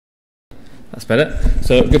That's better.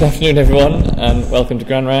 So, good afternoon, everyone, and welcome to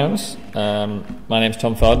Grand Rounds. My name's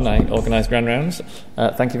Tom Farden. I organise Grand Rounds.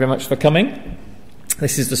 Thank you very much for coming.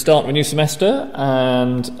 This is the start of a new semester,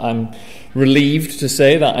 and I'm relieved to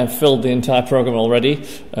say that I've filled the entire programme already,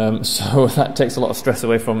 so that takes a lot of stress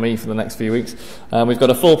away from me for the next few weeks. We've got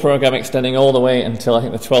a full programme extending all the way until I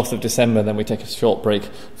think the 12th of December, then we take a short break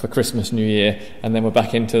for Christmas, New Year, and then we're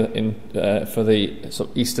back for the sort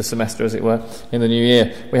of Easter semester, as it were, in the New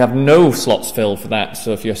Year. We have no slots filled for that,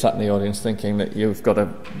 so if you're sat in the audience thinking that you've got a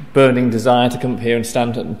burning desire to come up here and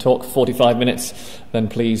stand and talk 45 minutes, then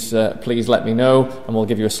please let me know, and we'll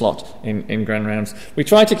give you a slot in Grand Rounds. We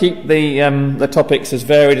try to keep the topics as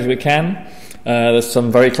varied as we can. There's some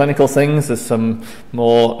very clinical things, there's some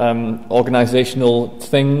more organisational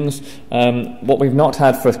things. What we've not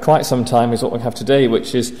had for quite some time is what we have today,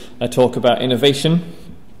 which is a talk about innovation.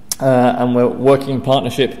 And we're working in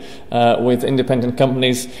partnership with independent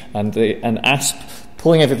companies and ASP,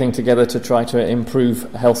 pulling everything together to try to improve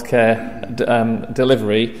healthcare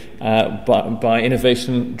delivery by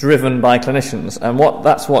innovation driven by clinicians. And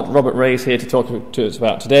that's what Robert Ray is here to talk to us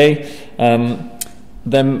about today.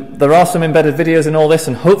 Then there are some embedded videos in all this,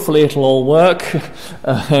 and hopefully it'll all work.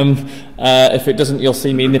 If it doesn't, you'll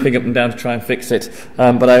see me nipping up and down to try and fix it.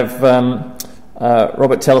 But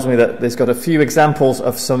Robert tells me that there's got a few examples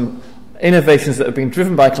of some innovations that have been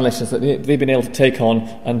driven by clinicians that they've been able to take on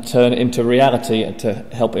and turn into reality and to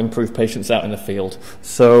help improve patients out in the field.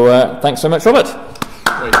 So thanks so much, Robert.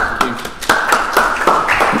 Great, thank you.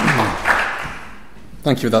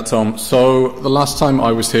 Thank you for that, Tom. So the last time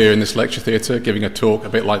I was here in this lecture theatre giving a talk a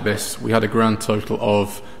bit like this, we had a grand total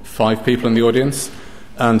of 5 people in the audience.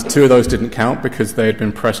 And 2 of those didn't count because they had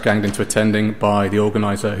been press-ganged into attending by the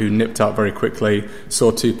organiser, who nipped out very quickly,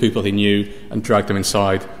 saw 2 people he knew and dragged them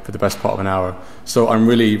inside for the best part of an hour. So I'm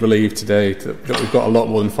really relieved today that we've got a lot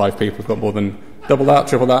more than 5 people. We've got more than double that,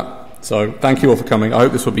 triple that. So thank you all for coming. I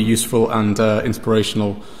hope this will be useful and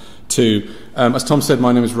inspirational too. As Tom said,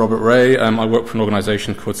 my name is Robert Ray. I work for an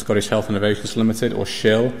organisation called Scottish Health Innovations Limited, or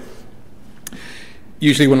SHIL.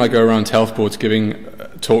 Usually when I go around health boards giving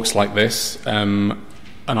talks like this,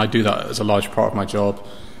 and I do that as a large part of my job,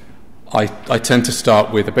 I tend to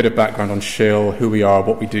start with a bit of background on SHIL, who we are,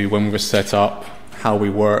 what we do, when we were set up, how we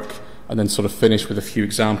work, and then sort of finish with a few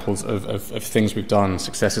examples of things we've done,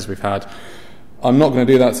 successes we've had. I'm not going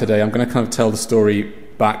to do that today. I'm going to kind of tell the story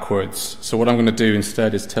backwards. So what I'm going to do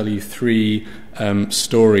instead is tell you 3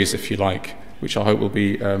 stories, if you like, which I hope will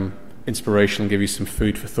be inspirational and give you some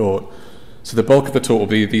food for thought. So the bulk of the talk will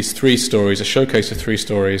be these 3 stories, a showcase of 3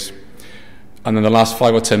 stories. And then the last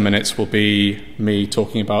 5 or 10 minutes will be me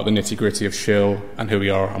talking about the nitty-gritty of SHIL and who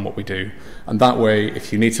we are and what we do. And that way,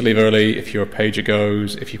 if you need to leave early, if you're a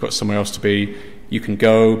pager-goes, if you've got somewhere else to be, you can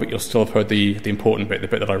go, but you'll still have heard the important bit, the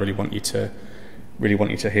bit that I really want you to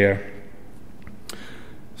hear.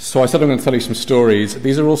 So I said I'm going to tell you some stories.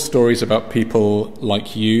 These are all stories about people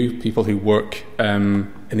like you, people who work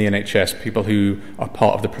in the NHS, people who are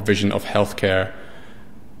part of the provision of healthcare.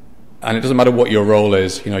 And it doesn't matter what your role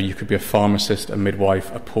is. You know, you could be a pharmacist, a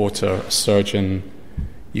midwife, a porter, a surgeon.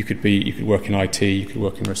 You could work in IT. You could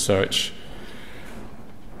work in research.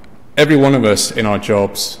 Every one of us in our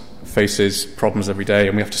jobs faces problems every day,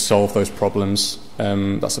 and we have to solve those problems.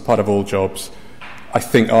 That's a part of all jobs. I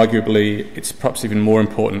think, arguably, it's perhaps even more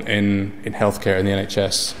important in healthcare, in the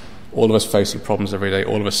NHS. All of us facing problems every day.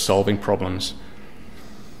 All of us solving problems.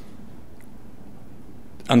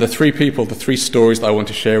 And the 3 stories that I want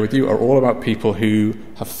to share with you are all about people who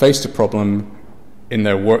have faced a problem in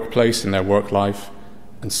their workplace, in their work life,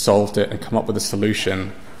 and solved it and come up with a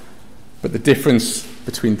solution. But the difference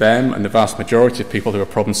between them and the vast majority of people who are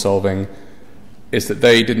problem solving is that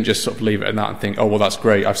they didn't just sort of leave it at that and think, oh, well, that's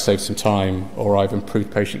great, I've saved some time, or I've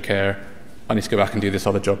improved patient care, I need to go back and do this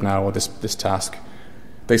other job now, or this task.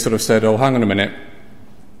 They sort of said, oh, hang on a minute,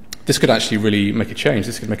 this could actually really make a change.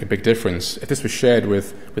 This could make a big difference. If this was shared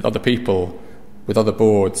with other people, with other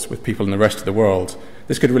boards, with people in the rest of the world,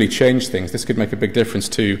 this could really change things. This could make a big difference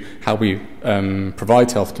to how we provide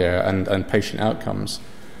healthcare and patient outcomes.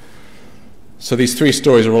 So these 3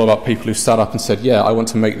 stories are all about people who sat up and said, yeah, I want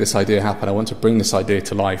to make this idea happen. I want to bring this idea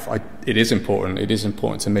to life. It is important. It is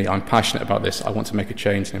important to me. I'm passionate about this. I want to make a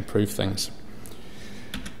change and improve things.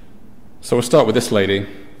 So we'll start with this lady,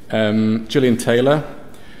 Gillian Taylor.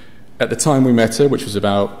 At the time we met her, which was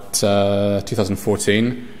about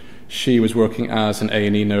 2014, she was working as an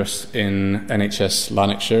A&E nurse in NHS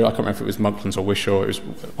Lanarkshire. I can't remember if it was Monklands or Wishaw. It was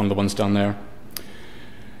one of the ones down there.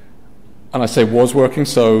 And I say was working,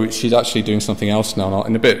 so she's actually doing something else now.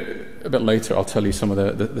 And a bit later, I'll tell you some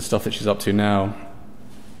of the stuff that she's up to now.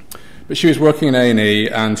 But she was working in A&E,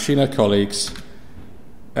 and she and her colleagues,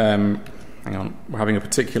 were having a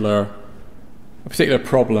particular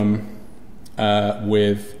problem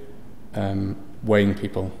with weighing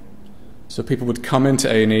people. So people would come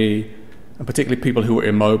into A&E, and particularly people who were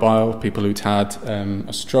immobile, people who'd had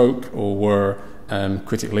a stroke or were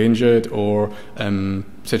critically injured or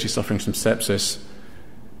potentially suffering from sepsis.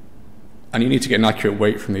 And you need to get an accurate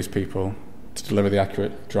weight from these people to deliver the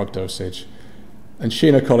accurate drug dosage. And she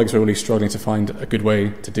and her colleagues were really struggling to find a good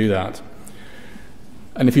way to do that.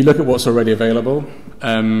 And if you look at what's already available,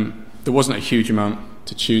 there wasn't a huge amount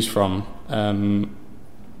to choose from.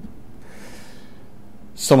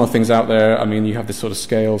 Some of the things out there, I mean, you have this sort of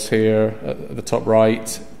scales here at the top right,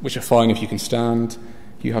 which are fine if you can stand.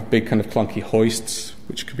 You have big kind of clunky hoists,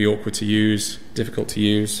 which could be awkward to use, difficult to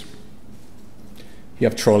use. You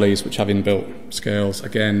have trolleys, which have inbuilt scales,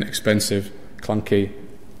 again, expensive, clunky,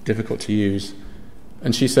 difficult to use.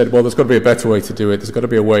 And she said, well, there's got to be a better way to do it. There's got to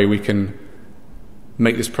be a way we can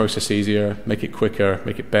make this process easier, make it quicker,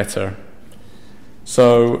 make it better.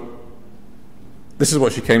 So this is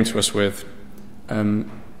what she came to us with.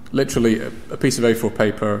 Literally a piece of A4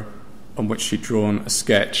 paper on which she'd drawn a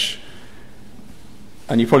sketch.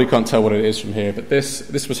 And you probably can't tell what it is from here, but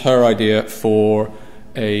this was her idea for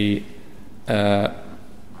a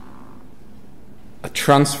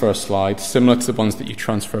transfer slide, similar to the ones that you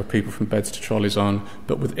transfer people from beds to trolleys on,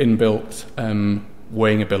 but with inbuilt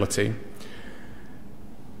weighing ability.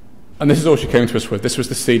 And this is all she came to us with. This was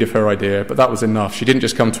the seed of her idea, but that was enough. She didn't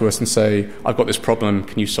just come to us and say, I've got this problem,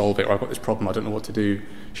 can you solve it? Or I've got this problem, I don't know what to do.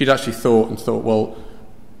 She'd actually thought, well,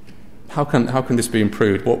 how can this be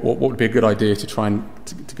improved? What would be a good idea to try and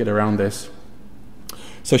to get around this?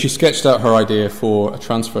 So she sketched out her idea for a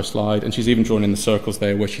transfer slide, and she's even drawn in the circles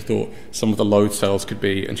there where she thought some of the load cells could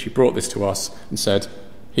be, and she brought this to us and said,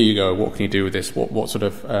 here you go, what can you do with this? What sort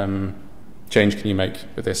of change can you make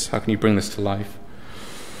with this? How can you bring this to life?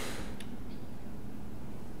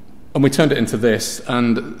 And we turned it into this,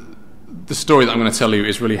 and the story that I'm going to tell you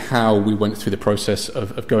is really how we went through the process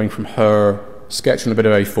of going from her sketch on a bit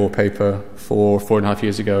of A4 paper 4.5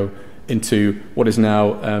 years ago into what is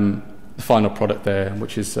now the final product there,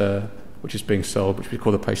 which is being sold, which we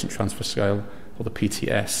call the patient transfer scale, or the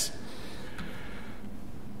PTS.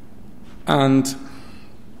 And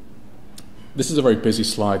this is a very busy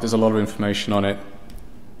slide. There's a lot of information on it,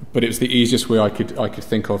 but it was the easiest way I could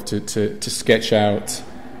think of to sketch out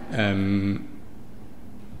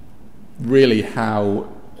really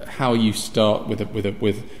how you start with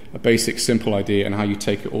a basic simple idea and how you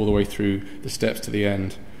take it all the way through the steps to the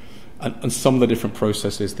end, and some of the different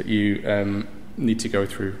processes that you need to go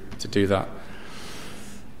through to do that.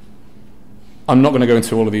 I'm not going to go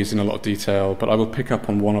into all of these in a lot of detail, but I will pick up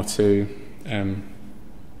on one or two and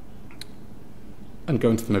go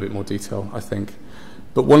into them in a bit more detail, I think.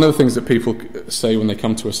 But one of the things that people say when they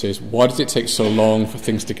come to us is, why does it take so long for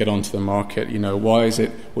things to get onto the market? You know, why is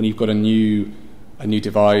it when you've got a new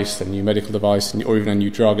device, a new medical device, or even a new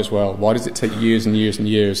drug as well, why does it take years and years and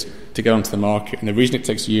years to get onto the market? And the reason it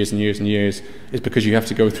takes years and years and years is because you have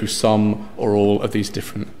to go through some or all of these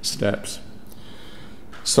different steps.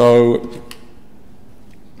 So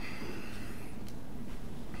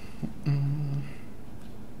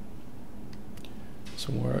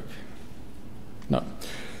some work. No.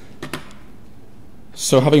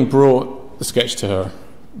 So having brought the sketch to her,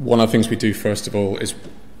 one of the things we do first of all is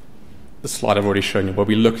the slide I've already shown you, where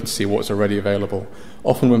we look and see what's already available.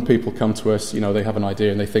 Often when people come to us, they have an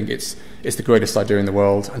idea and they think it's the greatest idea in the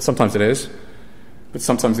world, and sometimes it is, but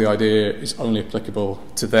sometimes the idea is only applicable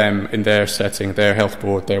to them in their setting, their health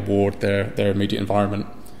board, their ward, their immediate environment,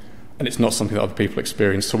 and it's not something that other people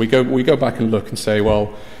experience. So we go back and look and say,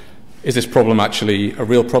 well, is this problem actually a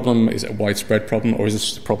real problem? Is it a widespread problem, or is this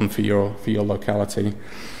just a problem for your locality?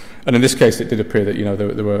 And in this case, it did appear that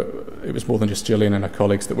it was more than just Gillian and her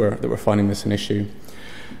colleagues that were finding this an issue.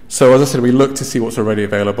 So as I said, we looked to see what's already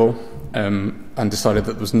available and decided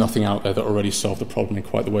that there was nothing out there that already solved the problem in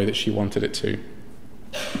quite the way that she wanted it to.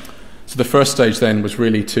 So the first stage then was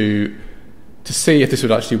really to see if this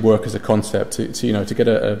would actually work as a concept, to get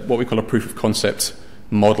a what we call a proof of concept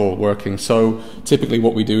model working. So typically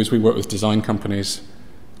what we do is we work with design companies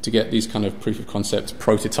to get these kind of proof of concept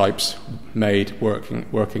prototypes made,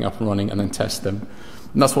 working up and running, and then test them.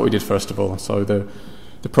 And that's what we did first of all. So the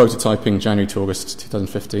prototyping January to August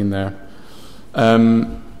 2015 there.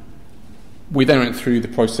 We then went through the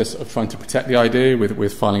process of trying to protect the idea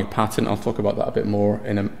with filing a patent. I'll talk about that a bit more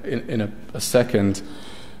in a second.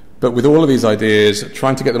 But with all of these ideas,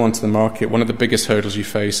 trying to get them onto the market, one of the biggest hurdles you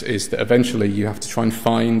face is that eventually you have to try and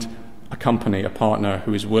find a company, a partner,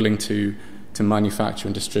 who is willing to to manufacture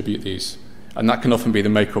and distribute these. And that can often be the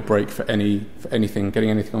make or break for anything, getting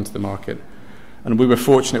anything onto the market. And we were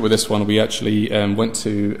fortunate with this one. We actually went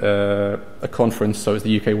to a conference, so it was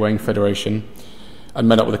the UK Weighing Federation, and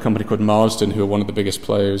met up with a company called Marsden, who are one of the biggest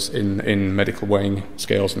players in medical weighing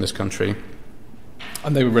scales in this country.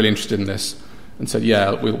 And they were really interested in this and said,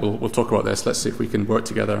 yeah, we'll talk about this. Let's see if we can work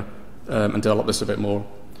together and develop this a bit more.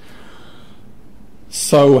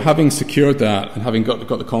 So having secured that and having got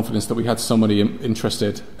the confidence that we had somebody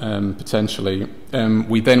interested potentially,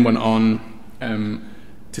 we then went on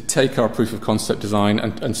to take our proof of concept design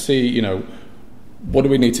and see, you know, what do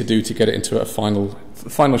we need to do to get it into a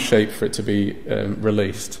final shape for it to be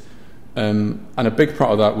released. And a big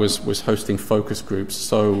part of that was hosting focus groups.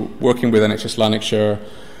 So working with NHS Lanarkshire,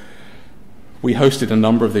 we hosted a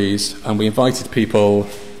number of these, and we invited people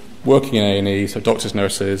working in A&E, so doctors,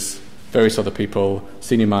 nurses, various other people,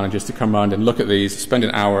 senior managers, to come around and look at these, spend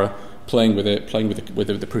an hour playing with it, with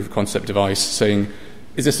the proof of concept device, saying,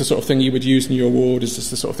 is this the sort of thing you would use in your ward? Is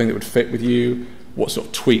this the sort of thing that would fit with you? What sort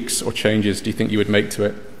of tweaks or changes do you think you would make to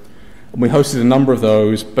it? And we hosted a number of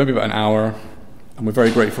those, maybe about an hour, and we're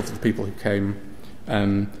very grateful to the people who came,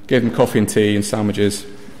 gave them coffee and tea and sandwiches,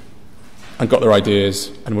 and got their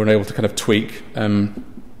ideas, and were able to kind of tweak,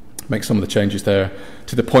 make some of the changes there,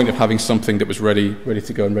 to the point of having something that was ready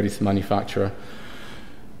to go and ready to manufacture.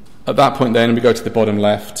 At that point then, we go to the bottom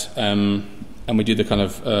left, and we do the kind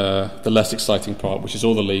of the less exciting part, which is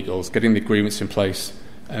all the legals, getting the agreements in place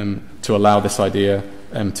to allow this idea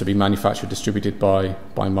to be manufactured, distributed by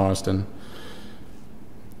Marsden.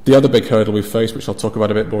 The other big hurdle we've faced, which I'll talk about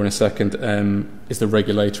a bit more in a second, is the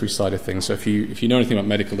regulatory side of things. So if you know anything about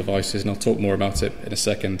medical devices, and I'll talk more about it in a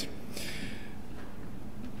second,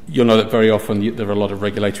 you'll know that very often there are a lot of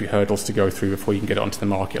regulatory hurdles to go through before you can get it onto the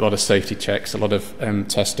market, a lot of safety checks, a lot of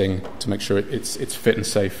testing to make sure it's fit and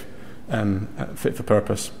safe, fit for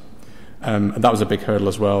purpose. And that was a big hurdle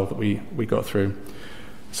as well that we got through.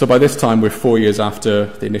 So by this time, we're 4 years after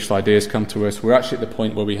the initial ideas come to us. We're actually at the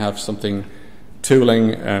point where we have something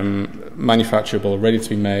tooling, manufacturable, ready to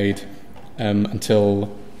be made,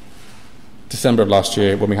 until December of last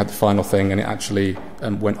year, when we had the final thing and it actually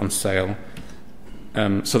went on sale.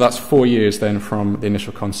 So that's 4 years then from the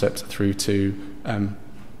initial concept through to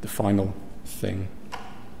the final thing.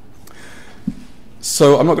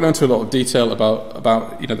 So I'm not going to go into a lot of detail about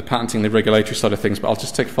the patenting, the regulatory side of things, but I'll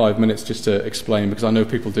just take 5 minutes just to explain, because I know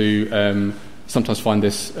people do sometimes find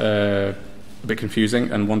this a bit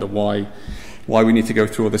confusing and wonder why we need to go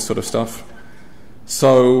through all this sort of stuff.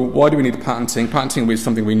 So why do we need patenting? Patenting is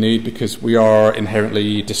something we need because we are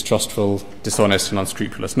inherently distrustful, dishonest and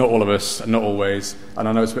unscrupulous. Not all of us, not always. And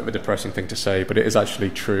I know it's a bit of a depressing thing to say, but it is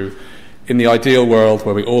actually true. In the ideal world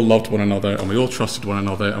where we all loved one another and we all trusted one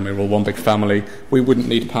another and we were all one big family, we wouldn't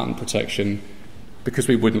need patent protection because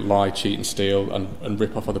we wouldn't lie, cheat and steal and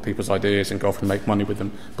rip off other people's ideas and go off and make money with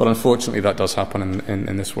them. But unfortunately that does happen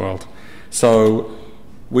in this world. So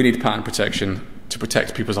we need patent protection to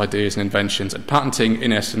protect people's ideas and inventions. And patenting,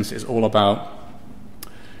 in essence, is all about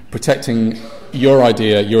protecting your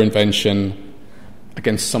idea, your invention,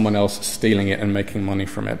 against someone else stealing it and making money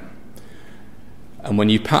from it. And when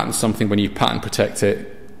you patent something, when you patent protect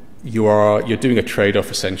it, you're doing a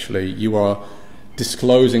trade-off, essentially. You are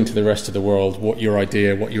disclosing to the rest of the world what your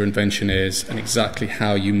idea, what your invention is, and exactly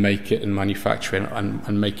how you make it and manufacture it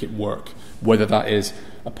and make it work, whether that is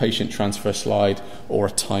a patient transfer slide or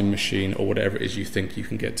a time machine or whatever it is you think you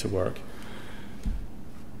can get to work.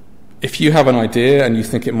 If you have an idea and you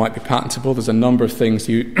think it might be patentable, there's a number of things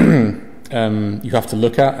you you have to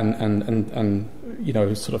look at and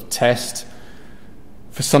sort of test.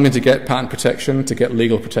 For something to get patent protection, to get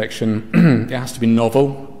legal protection, it has to be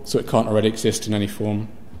novel, so it can't already exist in any form.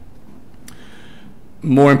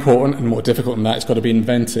 More important and more difficult than that, it's got to be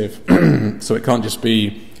inventive, so it can't just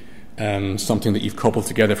be something that you've cobbled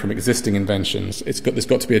together from existing inventions. There's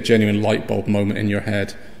got to be a genuine light bulb moment in your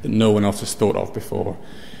head that no one else has thought of before.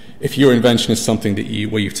 If your invention is something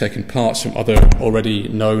where you've taken parts from other already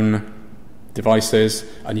known devices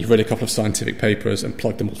and you've read a couple of scientific papers and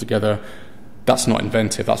plugged them all together, that's not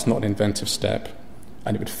inventive. That's not an inventive step,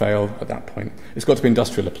 and it would fail at that point. It's got to be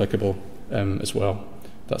industrial applicable as well.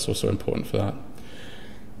 That's also important for that.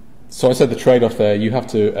 So I said the trade-off there, you have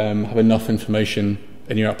to have enough information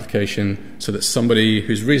in your application so that somebody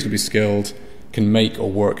who's reasonably skilled can make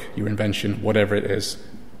or work your invention, whatever it is,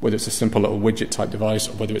 whether it's a simple little widget type device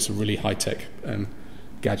or whether it's a really high-tech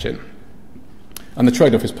gadget. And the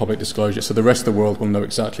trade-off is public disclosure, so the rest of the world will know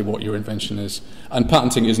exactly what your invention is. And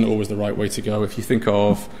patenting isn't always the right way to go. If you think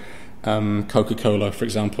of Coca-Cola, for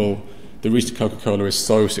example, the reason Coca-Cola is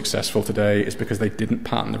so successful today is because they didn't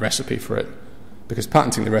patent the recipe for it. Because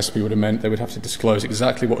patenting the recipe would have meant they would have to disclose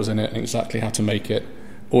exactly what was in it and exactly how to make it,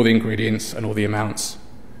 all the ingredients and all the amounts.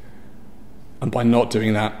 And by not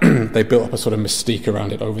doing that, they built up a sort of mystique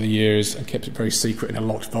around it over the years and kept it very secret in a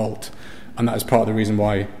locked vault. And that is part of the reason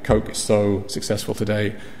why Coke is so successful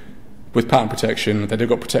today. With patent protection, they've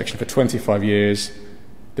got protection for 25 years.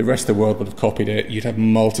 The rest of the world would have copied it. You'd have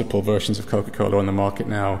multiple versions of Coca-Cola on the market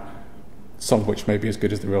now, some of which may be as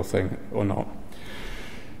good as the real thing or not.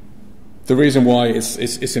 The reason why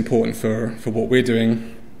it's important for what we're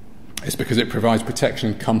doing is because it provides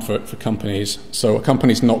protection and comfort for companies. So a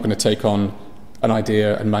company's not going to take on an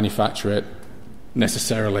idea and manufacture it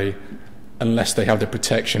necessarily unless they have the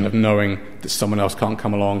protection of knowing that someone else can't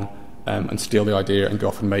come along and steal the idea and go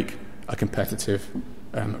off and make a competitive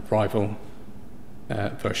rival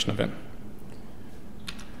version of it.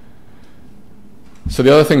 So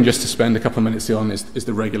the other thing just to spend a couple of minutes on is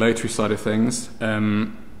the regulatory side of things,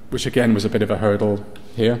 which again was a bit of a hurdle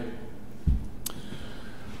here.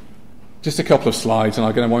 Just a couple of slides, and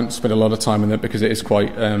I won't spend a lot of time on it because it is quite,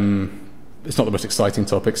 it's not the most exciting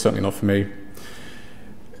topic, certainly not for me.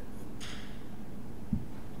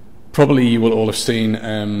 Probably you will all have seen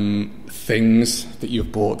things that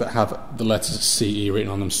you've bought that have the letters CE written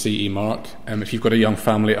on them, CE mark. If you've got a young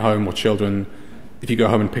family at home or children, if you go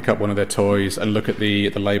home and pick up one of their toys and look at the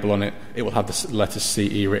label on it, it will have the letters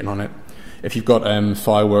CE written on it. If you've got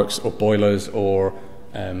fireworks or boilers, or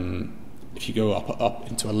if you go up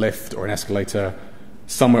into a lift or an escalator,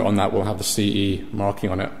 somewhere on that will have the CE marking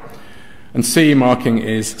on it. And CE marking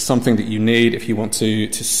is something that you need if you want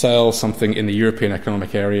to sell something in the European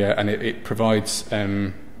Economic Area, and it provides,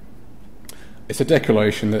 it's a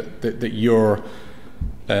declaration that your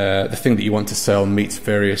the thing that you want to sell meets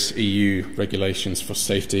various EU regulations for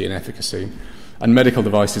safety and efficacy. And medical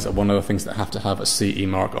devices are one of the things that have to have a CE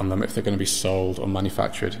mark on them if they're going to be sold or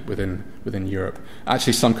manufactured within Europe.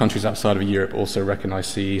 Actually, some countries outside of Europe also recognise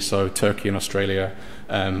CE, so Turkey and Australia,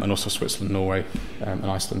 and also Switzerland, Norway, and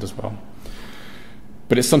Iceland as well.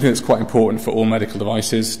 But it's something that's quite important for all medical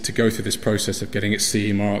devices to go through this process of getting it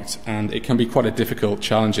CE marked, and it can be quite a difficult,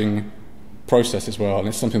 challenging process as well, and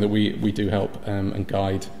it's something that we do help and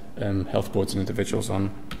guide health boards and individuals on.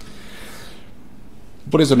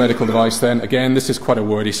 What is a medical device then? Again, this is quite a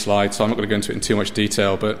wordy slide, so I'm not going to go into it in too much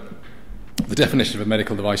detail, but the definition of a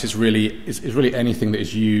medical device is really anything that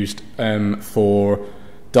is used for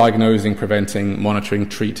diagnosing, preventing, monitoring,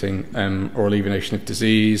 treating, or alleviation of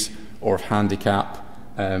disease or of handicap,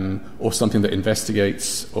 or something that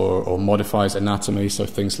investigates or modifies anatomy, so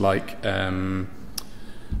things like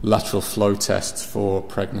lateral flow tests for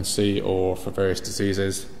pregnancy or for various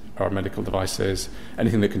diseases are medical devices,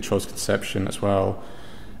 anything that controls conception as well.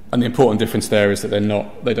 And the important difference there is that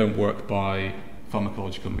they don't work by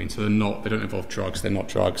pharmacological means, so they don't involve drugs, they're not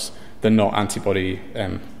drugs, they're not antibody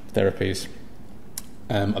therapies,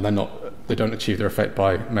 and they don't achieve their effect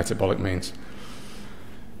by metabolic means.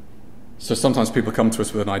 So sometimes people come to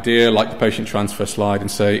us with an idea, like the patient transfer slide,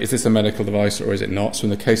 and say, is this a medical device or is it not? So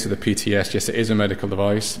in the case of the PTS, yes, it is a medical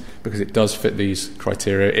device because it does fit these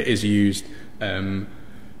criteria. It is used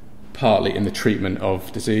partly in the treatment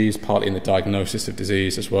of disease, partly in the diagnosis of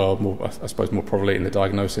disease as well, I suppose more probably in the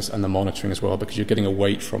diagnosis and the monitoring as well, because you're getting a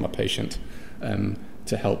weight from a patient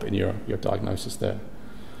to help in your diagnosis there.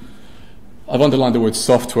 I've underlined the word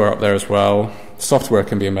software up there as well. Software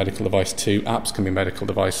can be a medical device too. Apps can be medical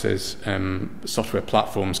devices. Software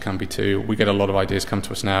platforms can be too. We get a lot of ideas come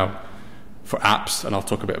to us now for apps, and I'll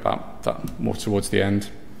talk a bit about that more towards the end.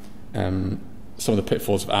 Some of the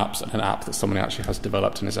pitfalls of apps and an app that someone actually has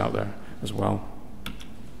developed and is out there as well.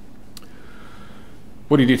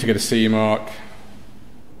 What do you do to get a CE mark?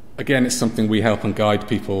 Again, it's something we help and guide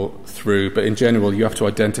people through, but in general, you have to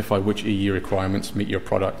identify which EU requirements meet your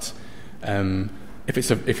product. If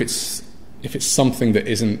it's something that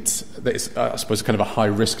is, I suppose, kind of a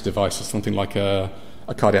high-risk device, or something like a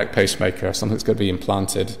cardiac pacemaker, something that's going to be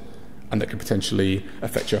implanted and that could potentially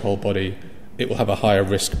affect your whole body, it will have a higher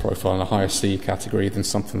risk profile and a higher C category than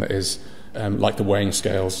something that is like the weighing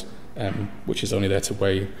scales, which is only there to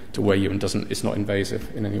weigh you and it's not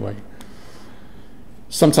invasive in any way.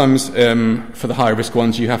 Sometimes for the higher risk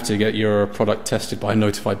ones, you have to get your product tested by a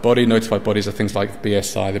notified body. Notified bodies are things like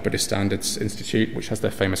BSI, the British Standards Institute, which has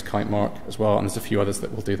their famous kite mark as well, and there's a few others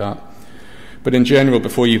that will do that. But in general,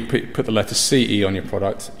 before you put the letter CE on your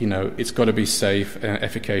product, it's got to be safe and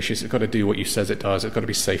efficacious. It's got to do what you says it does. It's got to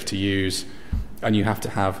be safe to use, and you have to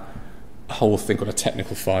have a whole thing called a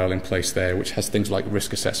technical file in place there, which has things like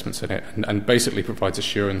risk assessments in it, and basically provides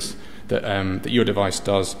assurance that that your device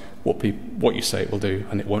does what you say it will do,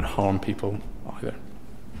 and it won't harm people either.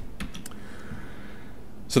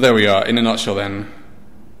 So there we are, in a nutshell then,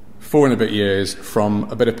 4 and a bit years from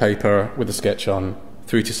a bit of paper with a sketch on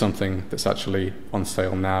through to something that's actually on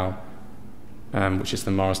sale now, which is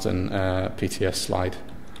the Marsden PTS slide.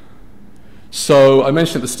 So I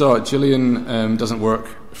mentioned at the start, Gillian doesn't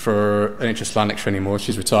work for NHS Lanarkshire anymore.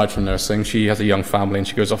 She's retired from nursing. She has a young family and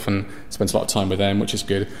she goes off and spends a lot of time with them, which is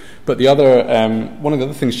good. But the other, one of the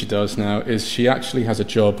other things she does now is she actually has a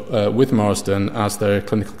job with Marsden as their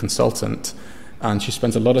clinical consultant, and she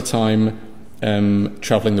spends a lot of time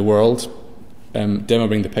travelling the world,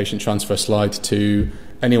 demoing the patient transfer slide to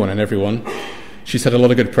anyone and everyone. She's had a lot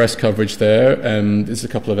of good press coverage there. There's a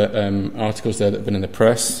couple of articles there that have been in the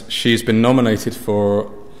press. She's been nominated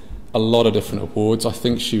for a lot of different awards. I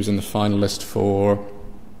think she was in the finalist for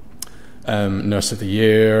Nurse of the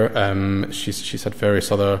Year. She's had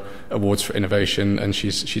various other awards for innovation, and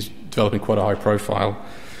she's developing quite a high profile.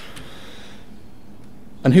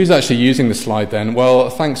 And who's actually using the slide then? Well,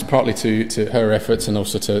 thanks partly to her efforts and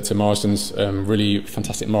also to Marsden's really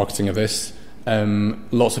fantastic marketing of this.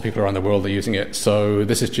 Lots of people around the world are using it. So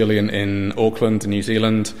this is Gillian in Auckland, in New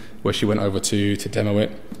Zealand, where she went over to demo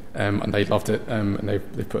it, and they loved it, and they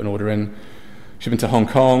put an order in. She's been to Hong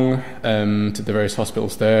Kong, to the various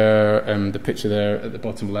hospitals there. The picture there at the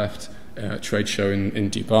bottom left, trade show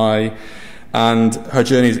in Dubai. And her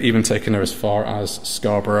journey has even taken her as far as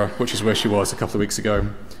Scarborough, which is where she was a couple of weeks ago.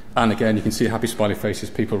 And again, you can see happy smiley faces.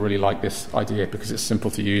 People really like this idea because it's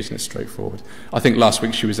simple to use and it's straightforward. I think last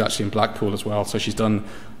week she was actually in Blackpool as well, so she's done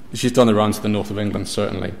the rounds to the north of England,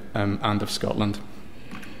 certainly, and of Scotland.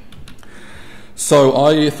 So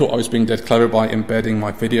I thought I was being dead clever by embedding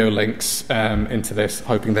my video links into this,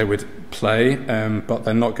 hoping they would play, but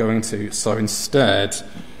they're not going to. So instead,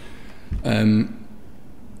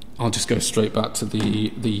 I'll just go straight back to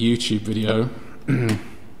the YouTube video,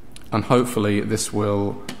 and hopefully this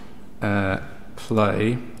will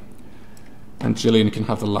play, and Gillian can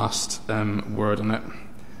have the last word on it.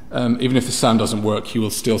 Even if the sound doesn't work, you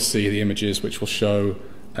will still see the images, which will show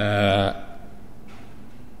how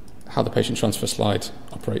the patient transfer slide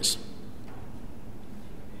operates.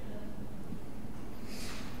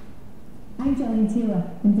 I'm Gillian Taylor,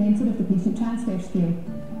 inventor of the patient transfer scale.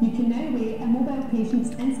 You can now weigh a mobile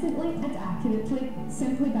patient instantly and accurately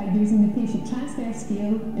simply by using the patient transfer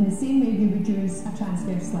scale in the same way we would use a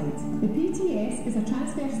transfer slide. The PTS is a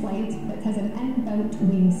transfer slide that has an inbuilt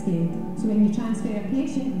weighing scale. So when you transfer a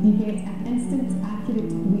patient, you get an instant accurate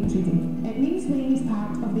weight reading. It means weighing is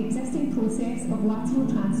part of the existing process of lateral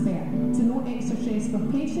transfer, so no extra stress for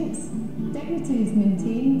patients, dignity is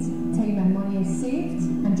maintained, time and money is saved,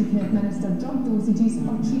 and you can administer drug dosages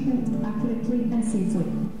or treatment accurately and safely.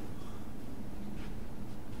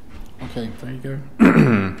 Okay, there you go.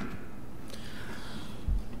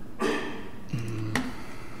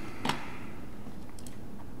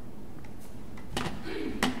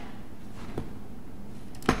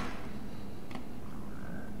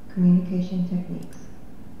 Communication techniques.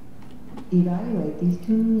 Evaluate these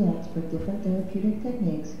 2 vignettes for different therapeutic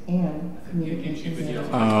techniques and communication data.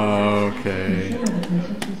 Okay. Ensure the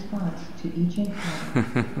patient's response to each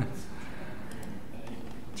encounter.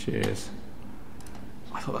 Cheers.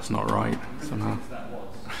 I thought that's not right somehow.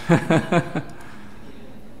 Okay.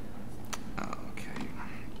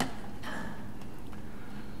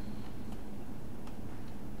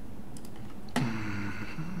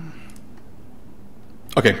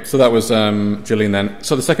 Okay, so that was Gillian then.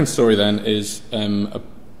 So the second story then is kind of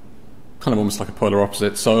almost like a polar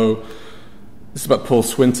opposite. So this is about Paul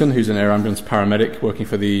Swinton, who's an air ambulance paramedic working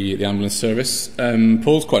for the ambulance service.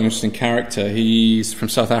 Paul's quite an interesting character. He's from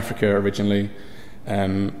South Africa originally,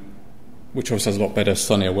 which obviously has a lot better,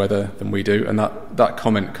 sunnier weather than we do. And that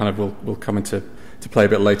comment kind of will come into play a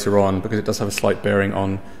bit later on because it does have a slight bearing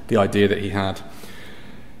on the idea that he had.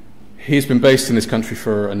 He's been based in this country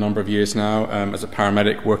for a number of years now as a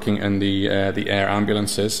paramedic working in the air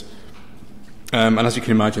ambulances. And as you can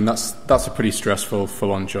imagine, that's a pretty stressful,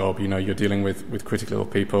 full-on job. You know, you're dealing with critically ill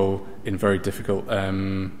people in very difficult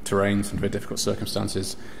terrains and very difficult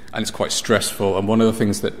circumstances, and it's quite stressful. And one of the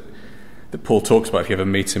things that Paul talks about, if you ever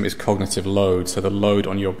meet him, is cognitive load. So the load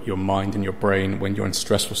on your mind and your brain when you're in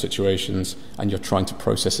stressful situations and you're trying to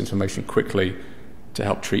process information quickly to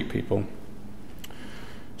help treat people.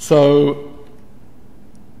 So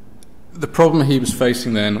the problem he was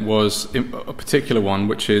facing then was a particular one,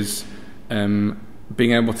 which is being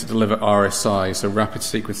able to deliver RSI, so rapid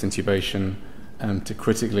sequence intubation, to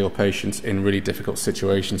critically ill patients in really difficult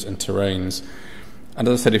situations and terrains. And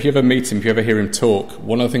as I said, if you ever meet him, if you ever hear him talk,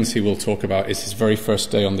 one of the things he will talk about is his very first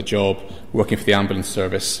day on the job working for the ambulance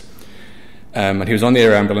service. And he was on the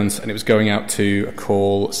air ambulance, and it was going out to a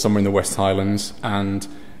call somewhere in the West Highlands, and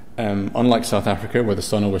unlike South Africa, where the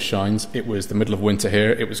sun always shines, it was the middle of winter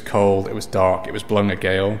here. It was cold, it was dark, it was blowing a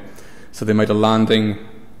gale. So they made a landing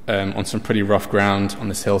on some pretty rough ground on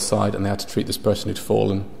this hillside, and they had to treat this person who'd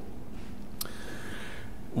fallen.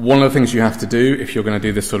 One of the things you have to do if you're going to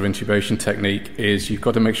do this sort of intubation technique is you've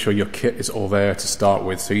got to make sure your kit is all there to start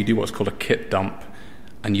with. So you do what's called a kit dump,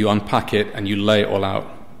 and you unpack it and you lay it all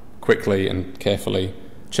out quickly and carefully,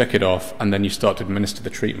 check it off, and then you start to administer the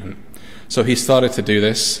treatment. So he started to do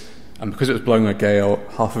this, and because it was blowing a gale,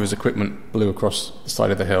 half of his equipment blew across the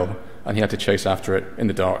side of the hill, and he had to chase after it in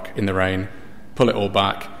the dark, in the rain, pull it all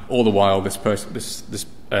back. All the while, this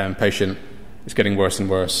patient is getting worse and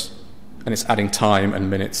worse, and it's adding time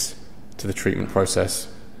and minutes to the treatment process,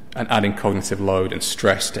 and adding cognitive load and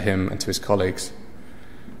stress to him and to his colleagues.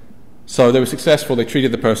 So they were successful. They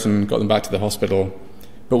treated the person, got them back to the hospital.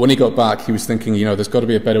 But when he got back, he was thinking, there's got to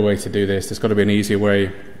be a better way to do this. There's got to be an easier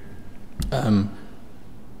way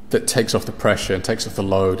that takes off the pressure and takes off the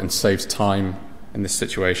load and saves time in this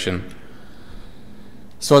situation.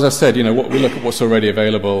 So as I said, we look at what's already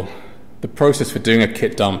available. The process for doing a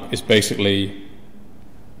kit dump is basically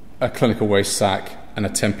a clinical waste sack and a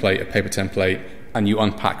paper template, and you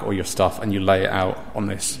unpack all your stuff and you lay it out on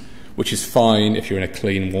this, which is fine if you're in a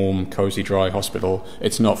clean, warm, cozy, dry hospital.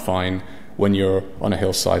 It's not fine when you're on a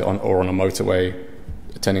hillside or on a motorway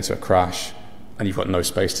attending to a crash and you've got no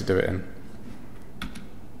space to do it in.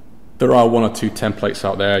 There are one or two templates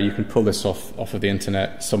out there. You can pull this off of the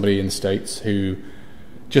internet. Somebody in the States who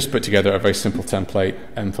just put together a very simple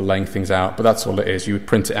template for laying things out, but that's all it is. You would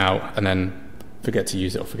print it out and then forget to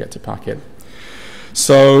use it or forget to pack it.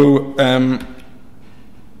 So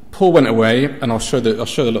Paul went away, and I'll show the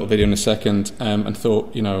little video in a second, and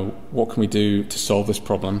thought, what can we do to solve this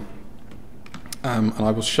problem? And I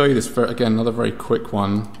will show you this, again, another very quick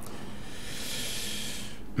one,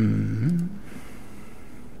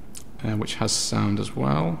 which has sound as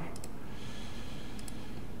well.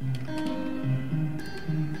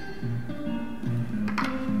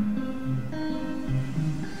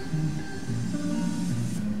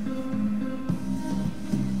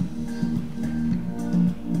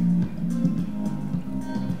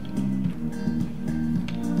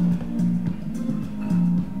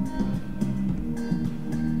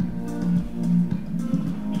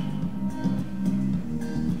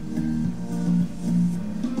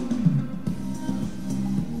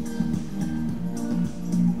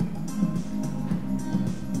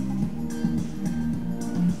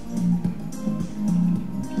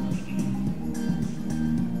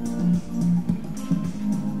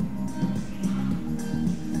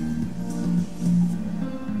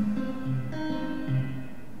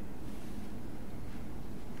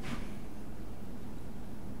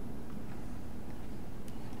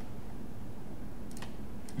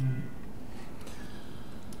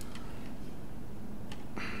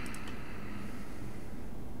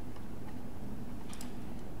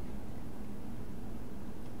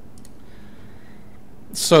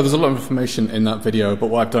 So there's a lot of information in that video, but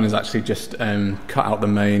what I've done is actually just cut out the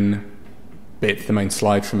main bit, the main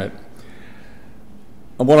slide from it.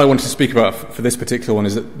 And what I wanted to speak about for this particular one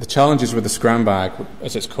is that the challenges with the SCRAM bag,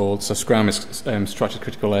 as it's called, so SCRAM is Structured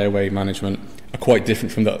Critical Airway Management, are quite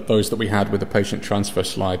different from those that we had with the patient transfer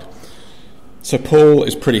slide. So Paul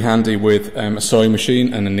is pretty handy with a sewing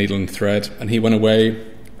machine and a needle and thread, and he went away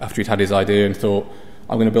after he'd had his idea and thought,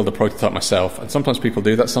 I'm going to build a prototype myself. And sometimes people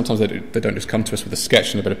do that. Sometimes they don't just come to us with a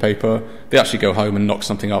sketch and a bit of paper. They actually go home and knock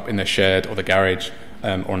something up in their shed or the garage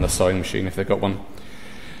or on the sewing machine if they've got one.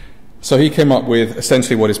 So he came up with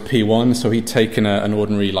essentially what is P1. So he'd taken an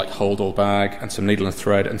ordinary hold-all bag and some needle and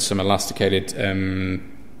thread and some elasticated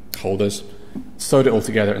holders, sewed it all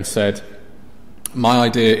together and said, my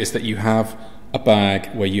idea is that you have a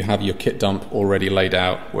bag where you have your kit dump already laid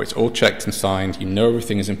out, where it's all checked and signed, you know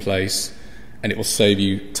everything is in place, and it will save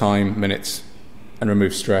you time, minutes, and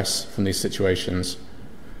remove stress from these situations.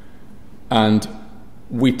 And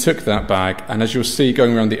we took that bag, and as you'll see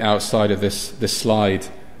going around the outside of this slide,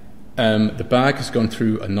 the bag has gone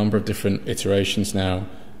through a number of different iterations now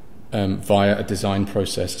via a design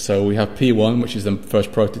process. So we have P1, which is the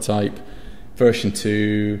first prototype, version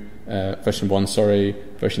 1,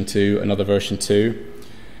 version 2, another version 2.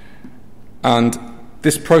 And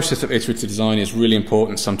this process of iterative design is really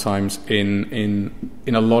important sometimes in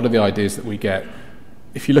a lot of the ideas that we get.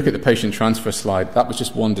 if you look at the patient transfer slide, that was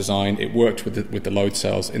just one design. It worked with the load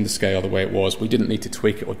cells in the scale the way it was. We didn't need to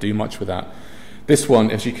tweak it or do much with that. This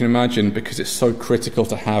one, as you can imagine, because it's so critical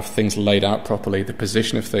to have things laid out properly, the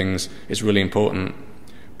position of things is really important.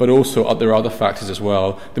 But also, there are other factors as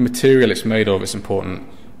well. The material it's made of is important.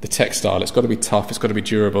 The textile, it's got to be tough, it's got to be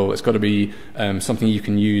durable, it's got to be something you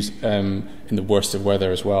can use in the worst of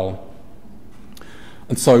weather as well.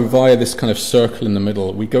 And so via this kind of circle in the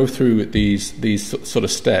middle, we go through these sort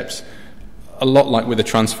of steps. A lot like with the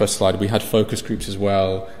transfer slide, we had focus groups as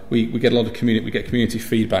well. We get a lot of community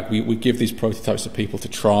feedback. We give these prototypes to people to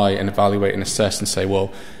try and evaluate and assess and say,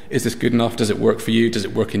 well, is this good enough? Does it work for you? Does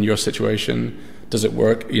it work in your situation? Does it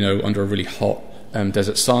work, under a really hot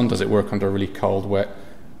desert sun? Does it work under a really cold, wet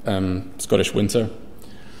Scottish winter?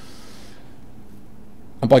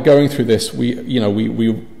 And by going through this, we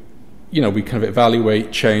kind of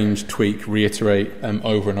evaluate, change, tweak, reiterate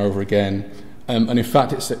over and over again. And in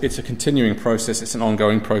fact, it's a continuing process. It's an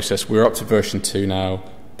ongoing process. We're up to version 2 now.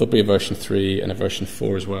 There'll be a version 3 and a version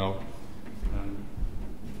 4 as well.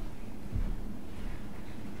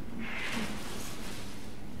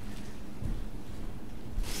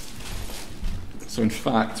 So in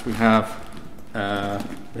fact, we have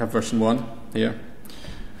version 1 here.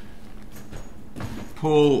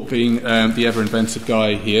 Paul, being the ever-inventive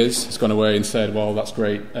guy he is, has gone away and said, well, that's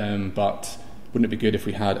great, but wouldn't it be good if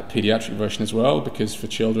we had a pediatric version as well? Because for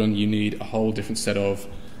children, you need a whole different set of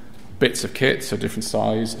bits of kit, so different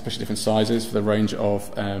size, especially different sizes for the range of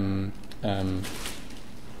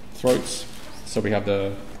throats. So we have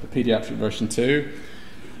the pediatric version 2.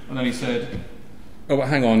 And then he said, oh, but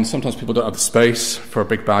hang on, sometimes people don't have the space for a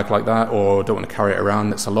big bag like that or don't want to carry it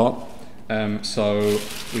around, that's a lot. So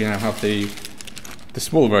we now have the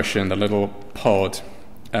small version, the little pod.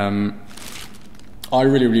 I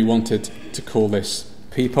really wanted to call this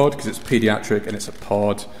P-pod because it's pediatric and it's a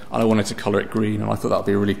pod, and I wanted to colour it green, and I thought that would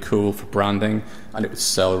be really cool for branding and it would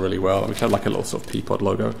sell really well. We had like a little sort of P-pod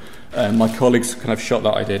logo. My colleagues kind of shot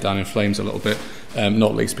that idea down in flames a little bit,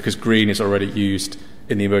 not least because green is already used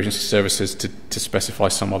in the emergency services to specify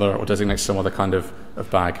some other or designate some other kind of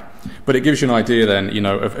bag. But it gives you an idea then,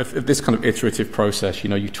 of this kind of iterative process.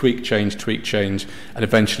 You tweak, change, and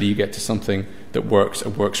eventually you get to something that works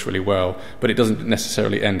and works really well. But it doesn't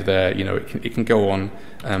necessarily end there. It can go on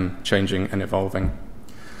changing and evolving.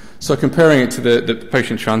 So comparing it to the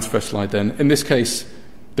patient transfer slide then, in this case,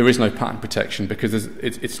 there is no patent protection because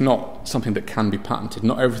it's not something that can be patented.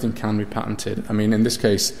 Not everything can be patented. I mean, in this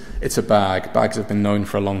case, it's a bag. Bags have been known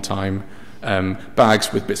for a long time.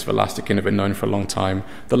 Bags with bits of elastic in have been known for a long time.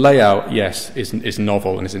 The layout, yes, is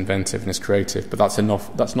novel and is inventive and is creative, but that's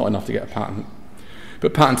not enough to get a patent.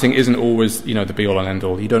 But patenting isn't always, the be-all and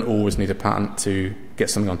end-all. You don't always need a patent to get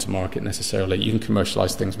something onto market necessarily. You can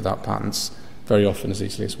commercialise things without patents very often as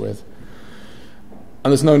easily as with.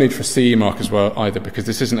 And there's no need for a CE mark as well either, because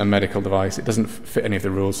this isn't a medical device. It doesn't fit any of the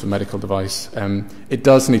rules for medical device. It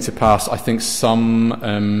does need to pass, I think,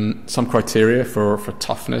 some criteria for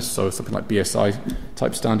toughness, so something like BSI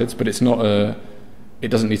type standards. But it's not it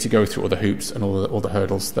doesn't need to go through all the hoops and all the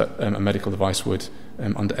hurdles that a medical device would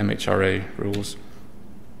under MHRA rules.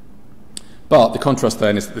 But the contrast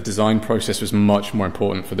then is that the design process was much more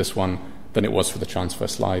important for this one than it was for the transfer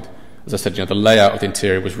slide. As I said, the layout of the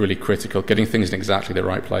interior was really critical. Getting things in exactly the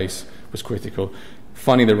right place was critical.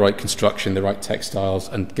 Finding the right construction, the right textiles,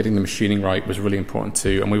 and getting the machining right was really important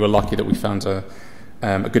too. And we were lucky that we found a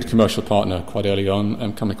good commercial partner quite early on,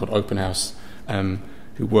 a company called Open House,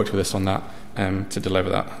 who worked with us on that to deliver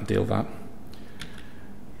that and deal that.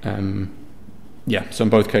 So in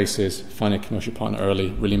both cases, finding a commercial partner early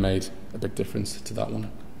really made a big difference to that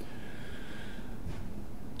one.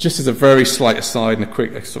 Just as a very slight aside and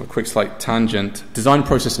a quick slight tangent, design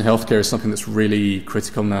process in healthcare is something that's really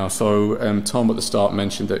critical now. So Tom at the start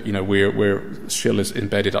mentioned that SHIL is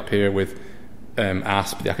embedded up here with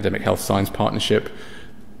ASP, the Academic Health Science Partnership.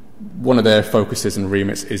 One of their focuses and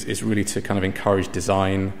remits is really to kind of encourage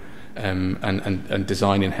design and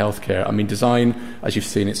design in healthcare. I mean, design, as you've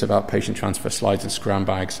seen, it's about patient transfer slides and scram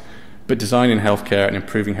bags. But design in healthcare and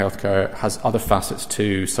improving healthcare has other facets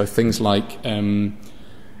too. So things like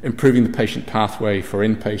improving the patient pathway for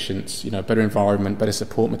inpatients, better environment, better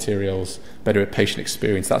support materials, better patient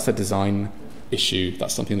experience. That's a design issue.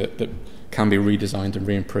 That's something that can be redesigned and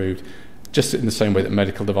re-improved, just in the same way that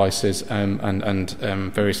medical devices and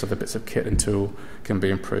various other bits of kit and tool can be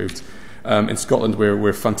improved. In Scotland,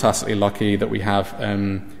 we're fantastically lucky that we have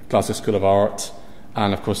Glasgow School of Art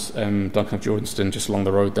and, of course, Duncan of Jordanston just along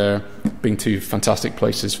the road there, being two fantastic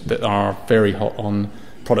places that are very hot on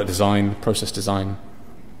product design, process design.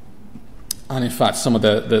 And in fact, some of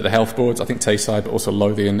the health boards, I think Tayside, but also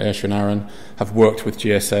Lothian, Ayrshire and Arran, have worked with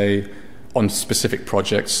GSA on specific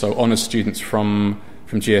projects. So honours students from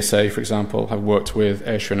GSA, for example, have worked with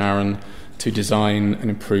Ayrshire and Arran to design and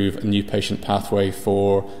improve a new patient pathway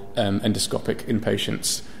for endoscopic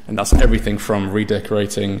inpatients. And that's everything from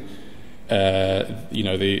redecorating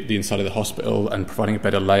the inside of the hospital and providing a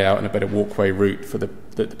better layout and a better walkway route for the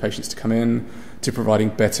patients to come in, to providing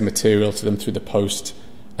better material to them through the post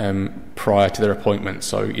prior to their appointment.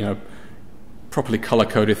 So, properly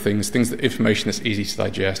colour-coded things, information that's easy to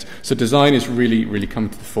digest. So design is really, really coming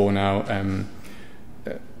to the fore now.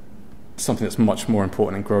 Something that's much more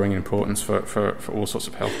important and growing in importance for all sorts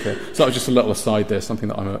of healthcare. So that was just a little aside there, something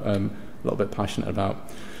that I'm a little bit passionate about.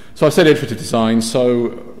 So I said intro to design.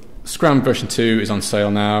 So Scram version 2 is on sale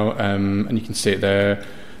now, and you can see it there.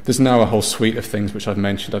 There's now a whole suite of things which I've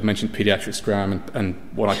mentioned. I've mentioned paediatric Scram and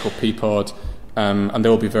what I call PPOD. And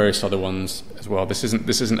there will be various other ones as well. This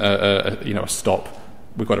isn't a stop.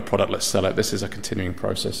 We've got a product, let's sell it. This is a continuing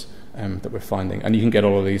process that we're finding, and you can get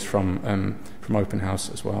all of these from Open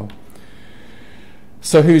House as well.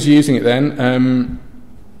 So who's using it then?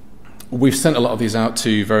 We've sent a lot of these out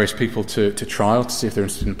to various people to trial to see if they're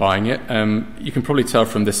interested in buying it. You can probably tell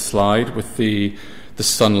from this slide with the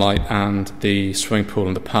sunlight and the swimming pool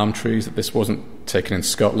and the palm trees that this wasn't taken in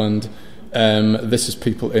Scotland. This is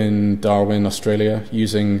people in Darwin, Australia,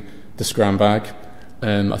 using the Scram bag.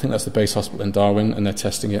 I think that's the base hospital in Darwin, and they're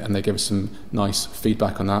testing it, and they give us some nice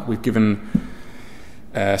feedback on that. We've given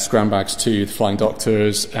Scram bags to the Flying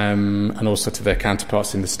Doctors and also to their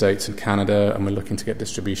counterparts in the States and Canada, and we're looking to get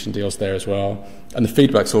distribution deals there as well. And the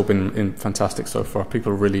feedback's all been fantastic so far.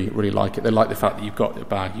 People really, really like it. They like the fact that you've got the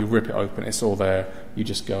bag, you rip it open, it's all there, you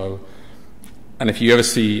just go. And if you ever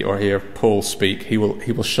see or hear Paul speak, he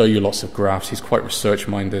will show you lots of graphs. He's quite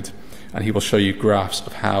research-minded, and he will show you graphs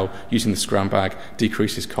of how using the Scram bag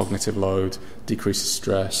decreases cognitive load, decreases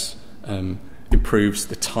stress, improves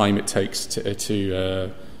the time it takes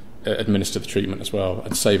to administer the treatment as well,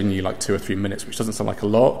 and saving you like 2 or 3 minutes, which doesn't sound like a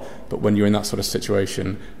lot, but when you're in that sort of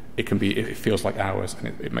situation, it feels like hours, and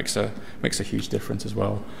it makes a huge difference as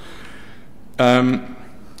well.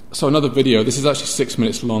 So another video, this is actually 6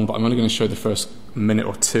 minutes long, but I'm only going to show the first minute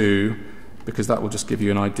or two because that will just give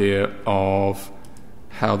you an idea of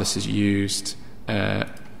how this is used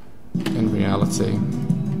in reality.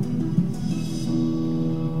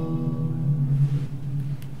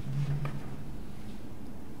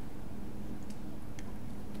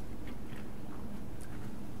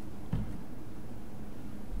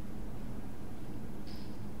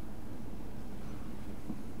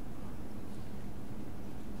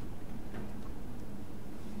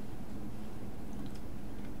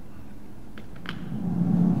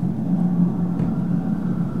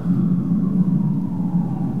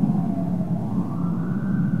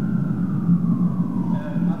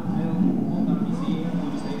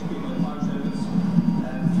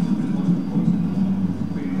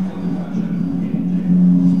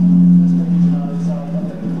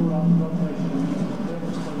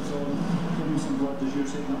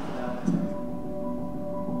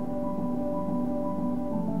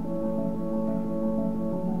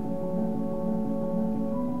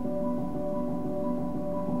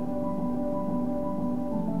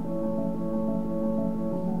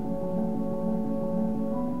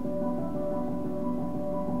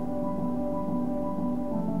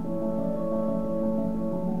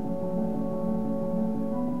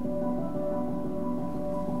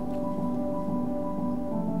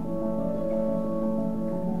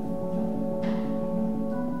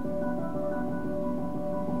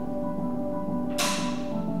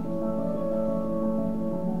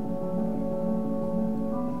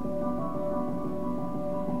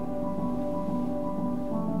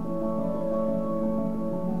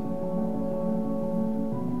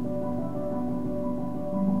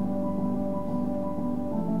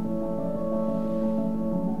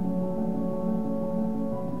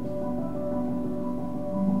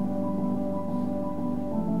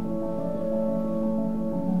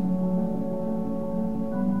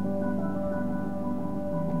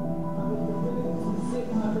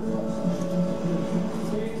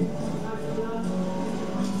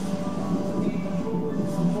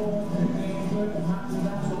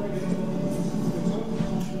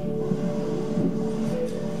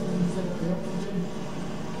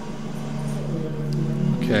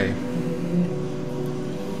 Okay.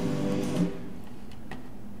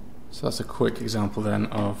 So that's a quick example then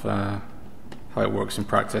of how it works in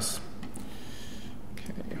practice.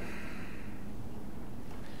 Okay.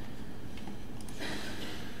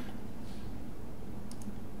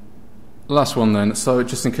 Last one then. So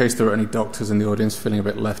just in case there are any doctors in the audience feeling a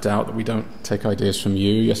bit left out, that we don't take ideas from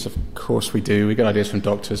you. Yes, of course we do. We get ideas from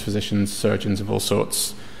doctors, physicians, surgeons of all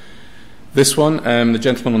sorts. This one, the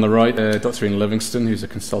gentleman on the right, Dr. Ian Livingston, who's a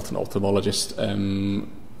consultant ophthalmologist,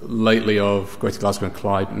 lately of Greater Glasgow and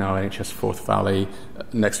Clyde, now NHS Forth Valley.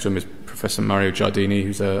 Next to him is Professor Mario Giardini,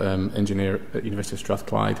 who's an engineer at University of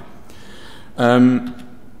Strathclyde.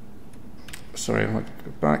 Sorry, I might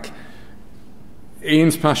go back.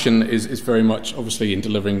 Ian's passion is very much, obviously, in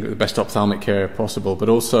delivering the best ophthalmic care possible, but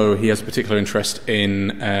also he has a particular interest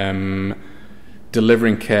in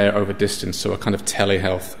delivering care over distance, so a kind of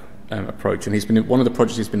telehealth approach. And one of the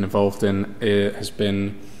projects he's been involved in has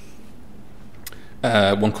been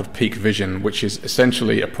one called Peak Vision, which is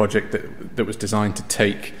essentially a project that was designed to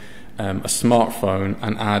take a smartphone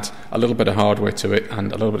and add a little bit of hardware to it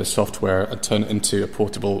and a little bit of software and turn it into a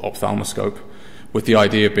portable ophthalmoscope, with the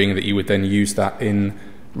idea being that you would then use that in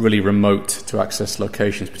really remote to access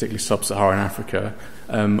locations, particularly sub-Saharan Africa.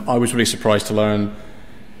 I was really surprised to learn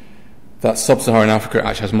that sub-Saharan Africa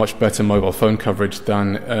actually has much better mobile phone coverage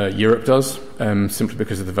than Europe does, simply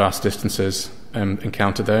because of the vast distances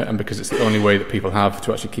encountered there, and because it's the only way that people have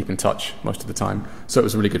to actually keep in touch most of the time. So it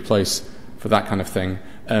was a really good place for that kind of thing.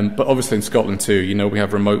 But obviously in Scotland too, we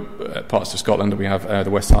have remote parts of Scotland. We have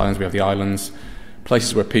the West Highlands, we have the islands,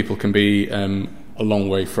 places where people can be a long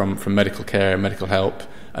way from medical care, medical help,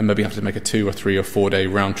 and maybe have to make a 2 or 3 or 4 day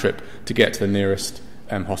round trip to get to the nearest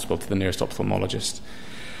hospital, to the nearest ophthalmologist.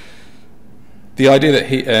 The idea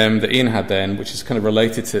that Ian had then, which is kind of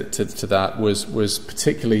related to that, was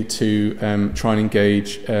particularly to try and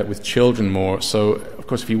engage with children more. So, of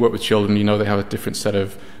course, if you work with children, they have a different set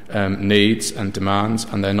of needs and demands,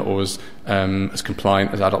 and they're not always as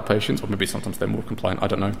compliant as adult patients, or maybe sometimes they're more compliant, I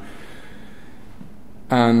don't know.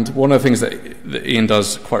 And one of the things that Ian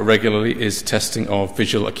does quite regularly is testing of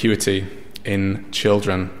visual acuity in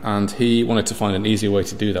children, and he wanted to find an easier way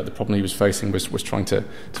to do that. The problem he was facing was trying to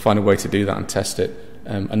find a way to do that and test it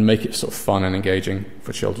and make it sort of fun and engaging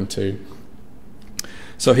for children too.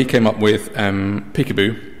 So he came up with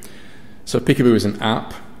Peekaboo. So Peekaboo is an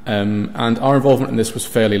app, and our involvement in this was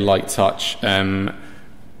fairly light touch.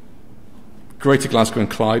 Greater Glasgow and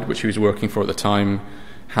Clyde, which he was working for at the time,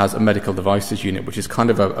 has a medical devices unit, which is kind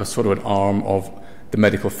of a sort of an arm of the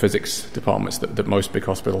medical physics departments that most big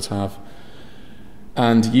hospitals have.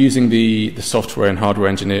 And using the software and hardware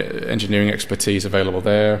engineering expertise available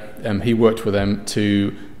there, he worked with them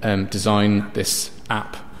to design this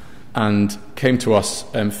app, and came to us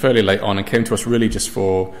fairly late on, and came to us really just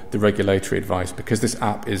for the regulatory advice, because this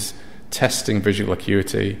app is testing visual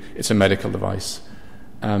acuity. It's a medical device.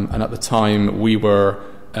 And at the time, we were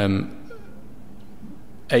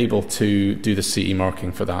able to do the CE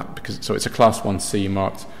marking for that, so it's a Class 1 CE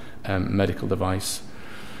marked medical device.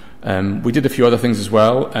 We did a few other things as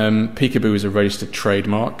well. Peekaboo is a registered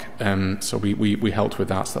trademark, so we helped with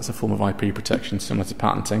that. So that's a form of IP protection similar to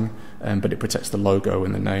patenting, but it protects the logo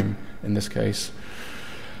and the name in this case.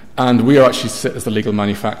 And we are actually sit as the legal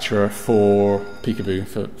manufacturer for Peekaboo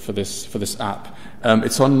for this app.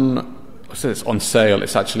 It's on sale.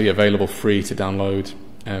 It's actually available free to download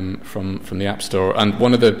from the App Store. And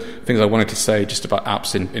one of the things I wanted to say just about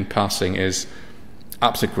apps in passing is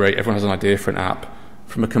apps are great. Everyone has an idea for an app.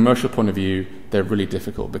 From a commercial point of view, they're really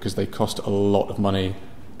difficult because they cost a lot of money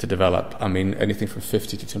to develop. I mean, anything from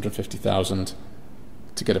 50 to 250,000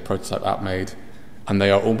 to get a prototype app made, and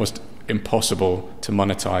they are almost impossible to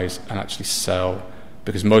monetize and actually sell,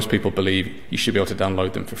 because most people believe you should be able to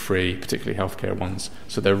download them for free, particularly healthcare ones.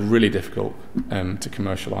 So they're really difficult to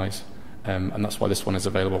commercialize, and that's why this one is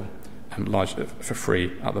available largely for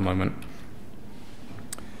free at the moment.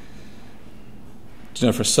 Do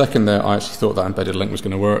you know, for a second there, I actually thought that embedded link was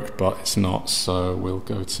going to work, but it's not. So we'll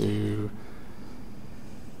go to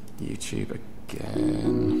YouTube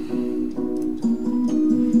again.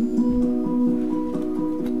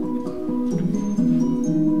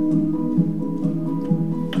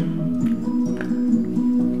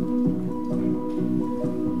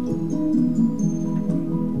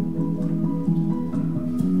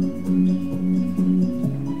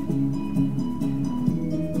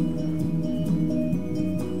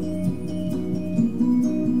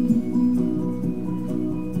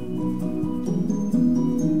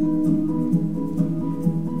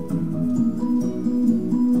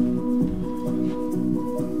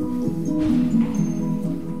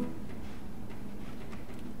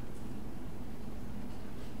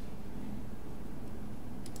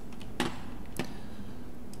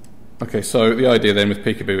 Okay, so the idea then with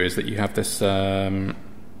Peekaboo is that you have this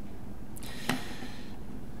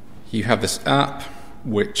app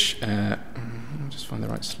which I'll just find the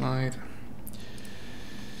right slide.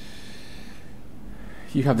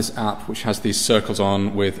 you have this app which has these circles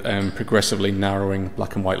on with progressively narrowing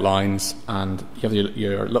black and white lines, and you have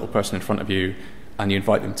your little person in front of you, and you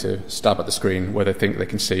invite them to stab at the screen where they think they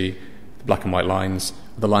can see the black and white lines.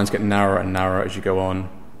 The lines get narrower and narrower as you go on,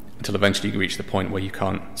 until eventually you reach the point where you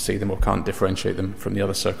can't see them or can't differentiate them from the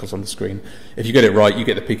other circles on the screen. If you get it right, you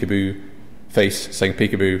get the peekaboo face saying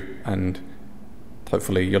peekaboo, and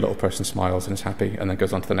hopefully your little person smiles and is happy and then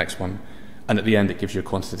goes on to the next one. And at the end, it gives you a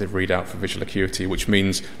quantitative readout for visual acuity, which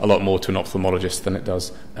means a lot more to an ophthalmologist than it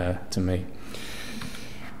does to me.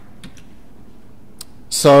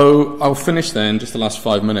 So I'll finish then, just the last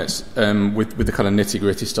 5 minutes, with the kind of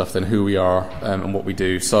nitty-gritty stuff, then who we are and what we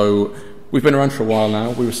do. So we've been around for a while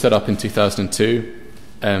now. We were set up in 2002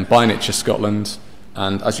 by NHS Scotland,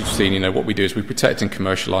 and as you've seen, what we do is we protect and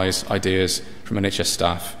commercialise ideas from NHS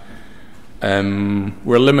staff.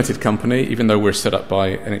 We're a limited company, even though we're set up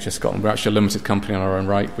by NHS Scotland. We're actually a limited company on our own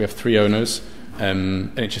right. We have 3 owners.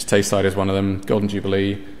 NHS Tayside is one of them, Golden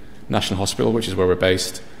Jubilee, National Hospital, which is where we're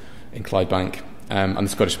based, in Clydebank, and the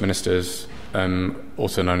Scottish Ministers,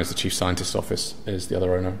 also known as the Chief Scientist's Office, is the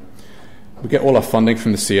other owner. We get all our funding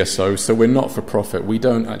from the CSO, so we're not for profit. We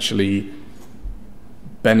don't actually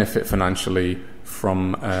benefit financially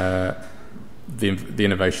from the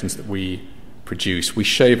innovations that we produce. We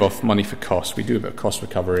shave off money for costs. We do a bit of cost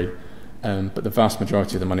recovery, but the vast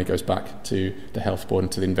majority of the money goes back to the health board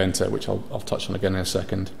and to the inventor, which I'll touch on again in a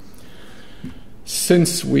second.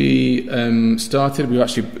 Since we started, we've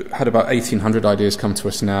actually had about 1,800 ideas come to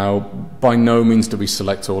us now. By no means do we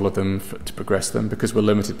select all of them to progress them, because we're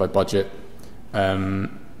limited by budget,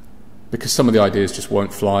 because some of the ideas just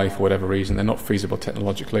won't fly for whatever reason. They're not feasible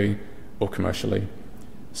technologically or commercially.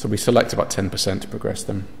 So we select about 10% to progress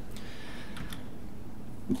them.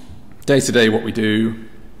 Day to day, what we do,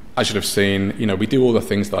 as you'll have seen, we do all the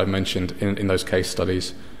things that I've mentioned in those case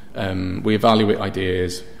studies. We evaluate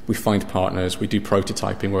ideas, we find partners, we do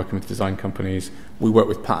prototyping, working with design companies, we work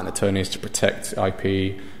with patent attorneys to protect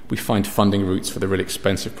IP, we find funding routes for the really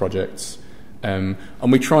expensive projects, and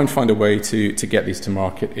we try and find a way to get these to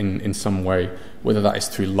market in some way, whether that is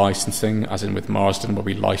through licensing, as in with Marsden, where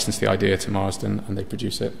we license the idea to Marsden and they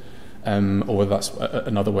produce it, or whether that's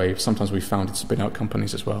another way. Sometimes we've founded spin-out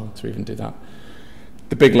companies as well to even do that.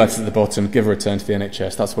 The big letters at the bottom, give a return to the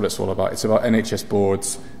NHS, that's what it's all about. It's about NHS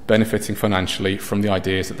boards benefiting financially from the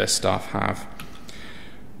ideas that their staff have.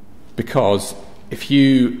 Because if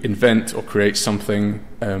you invent or create something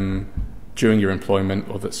during your employment,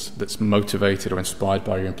 or that's motivated or inspired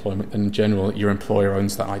by your employment, then in general, your employer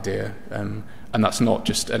owns that idea. And that's not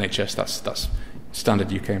just NHS, that's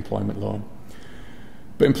standard UK employment law.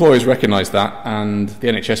 But employers recognise that, and the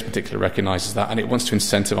NHS particularly recognises that, and it wants to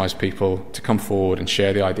incentivise people to come forward and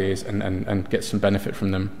share the ideas and get some benefit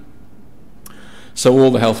from them. So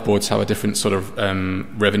all the health boards have a different sort of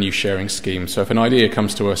revenue sharing scheme. So if an idea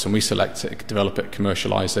comes to us and we select it, develop it,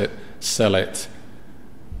 commercialise it, sell it,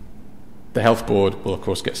 the health board will of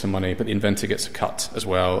course get some money, but the inventor gets a cut as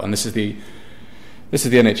well. And this is the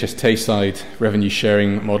NHS Tayside revenue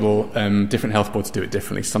sharing model. Different health boards do it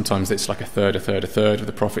differently. Sometimes it's like a third of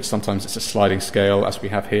the profit. Sometimes it's a sliding scale, as we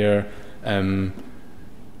have here. But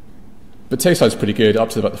Tayside's pretty good. Up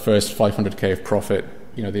to about the first 500k of profit,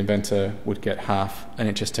 the inventor would get half.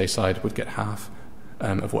 NHS Tayside would get half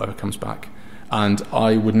of whatever comes back. And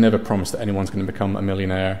I would never promise that anyone's going to become a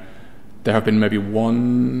millionaire. There have been maybe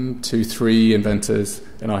 1, 2, 3 inventors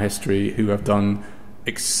in our history who have done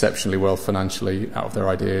exceptionally well financially out of their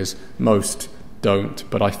ideas. Most don't,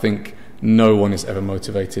 but I think no one is ever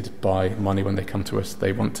motivated by money when they come to us.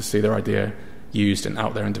 They want to see their idea used and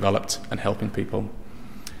out there and developed and helping people.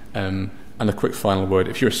 And a quick final word,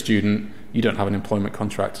 if you're a student, you don't have an employment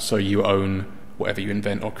contract, so you own whatever you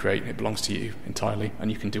invent or create. It belongs to you entirely,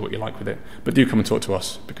 and you can do what you like with it. But do come and talk to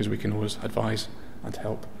us, because we can always advise and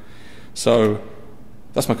help. So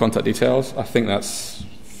that's my contact details. I think that's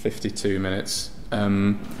 52 minutes.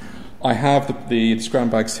 I have the scram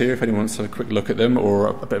bags here if anyone wants to have a quick look at them or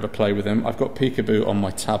a bit of a play with them. I've got Peekaboo on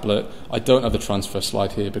my tablet. I don't have the transfer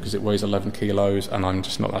slide here because it weighs 11 kilos and I'm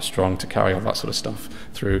just not that strong to carry all that sort of stuff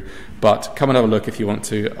through. But come and have a look if you want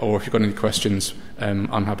to, or if you've got any questions,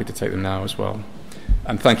 I'm happy to take them now as well.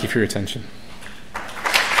 And thank you for your attention.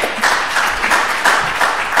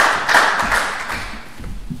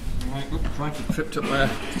 Crikey, tripped up my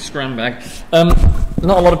scram bag.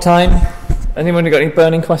 Not a lot of time. Anyone got any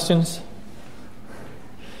burning questions?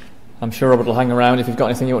 I'm sure Robert will hang around if you've got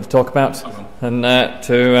anything you want to talk about.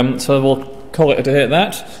 And so we'll call it a day at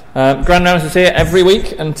that. Grand Rounds is here every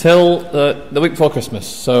week until the week before Christmas.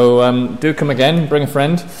 So do come again, bring a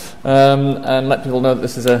friend, and let people know that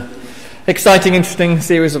this is exciting, interesting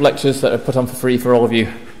series of lectures that are put on for free for all of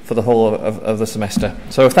you for the whole of the semester.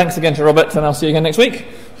 So thanks again to Robert, and I'll see you again next week.